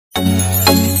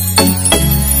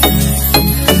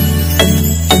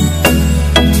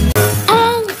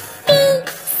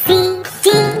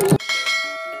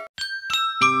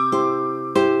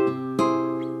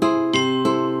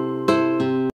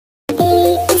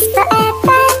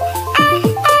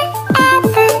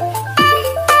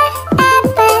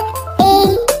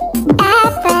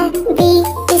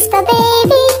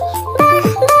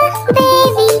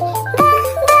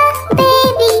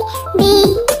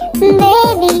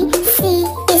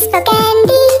for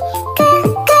candy.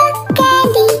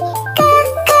 Candy.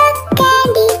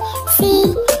 Candy. C,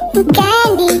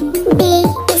 candy. D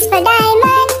is for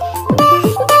diamond.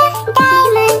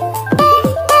 Diamond.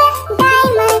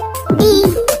 Diamond. D,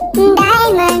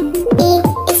 diamond. E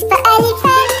is for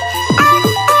elephant.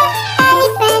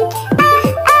 Elephant.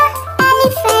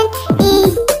 Elephant. E,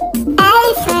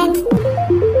 elephant.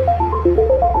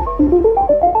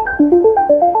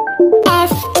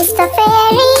 F is for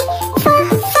fairy.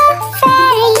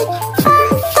 Fairy.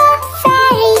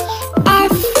 Fairy.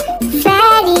 F,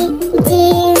 fairy. G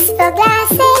is for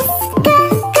glasses.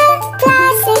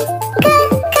 Glasses.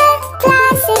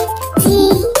 Glasses. G,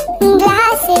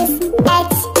 glasses.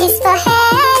 H is for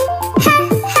hand.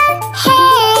 Hand.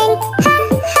 Hand.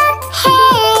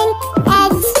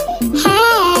 H,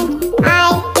 hand. I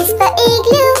is for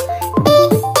igloo.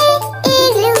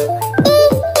 Igloo.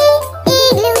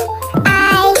 Igloo. I,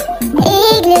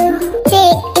 igloo. J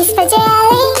is for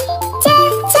jelly.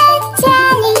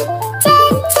 Jelly. J,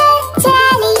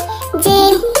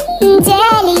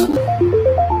 jelly.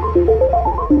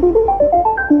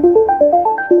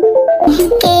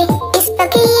 K is for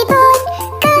keyboard.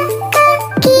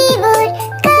 Keyboard.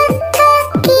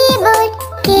 Keyboard.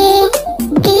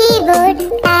 Keyboard.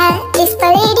 L is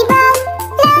for ladybug.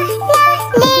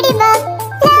 Ladybug.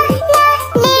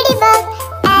 Ladybug.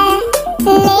 L,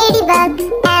 ladybug.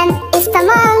 M is for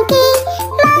monkey.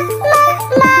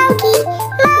 Monkey.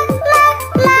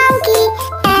 Monkey.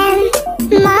 M,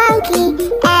 monkey.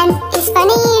 N is for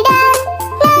needle.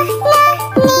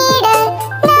 Needle.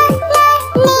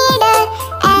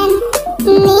 N,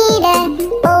 needle.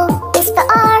 O is for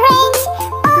orange.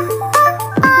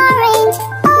 Orange.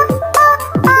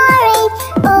 Orange.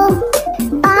 O,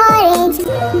 orange.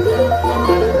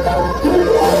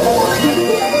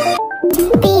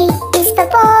 P is for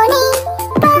pony.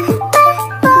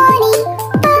 Pony.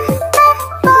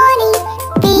 Pony.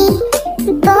 P,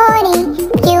 pony.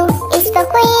 Q is for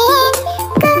queen.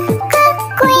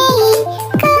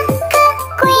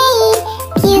 Queen.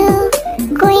 Q,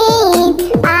 queen.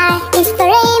 R is for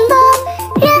rainbow.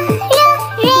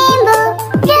 Rainbow.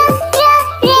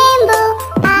 Rainbow.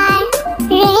 R,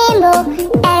 rainbow.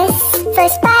 S for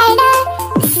spider.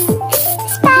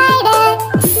 Spider.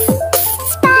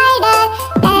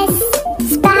 S,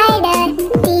 spider.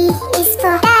 T is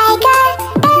for tiger.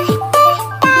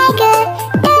 Tiger.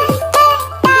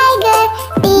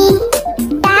 T,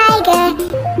 tiger.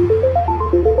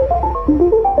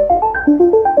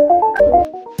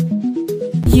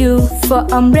 U for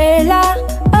umbrella.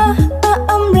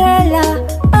 Umbrella.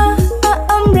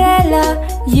 Umbrella.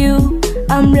 U,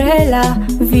 umbrella.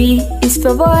 V is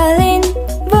for violin.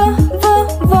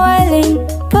 Violin.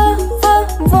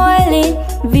 Violin.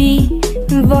 V,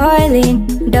 violin.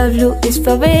 W is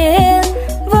for whale.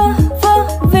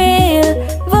 Whale.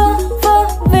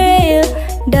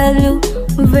 W,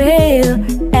 whale.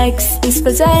 X is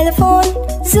for xylophone.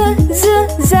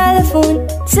 Xylophone.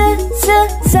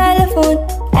 Xylophone.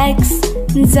 X,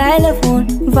 xylophone.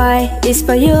 Y is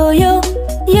for yo-yo.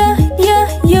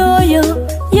 Yo-yo.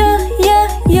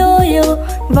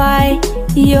 Y,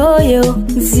 yo-yo.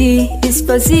 Z is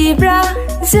for zebra.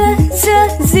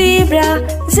 Zebra.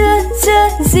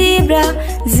 Zebra.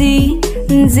 Z,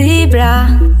 zebra.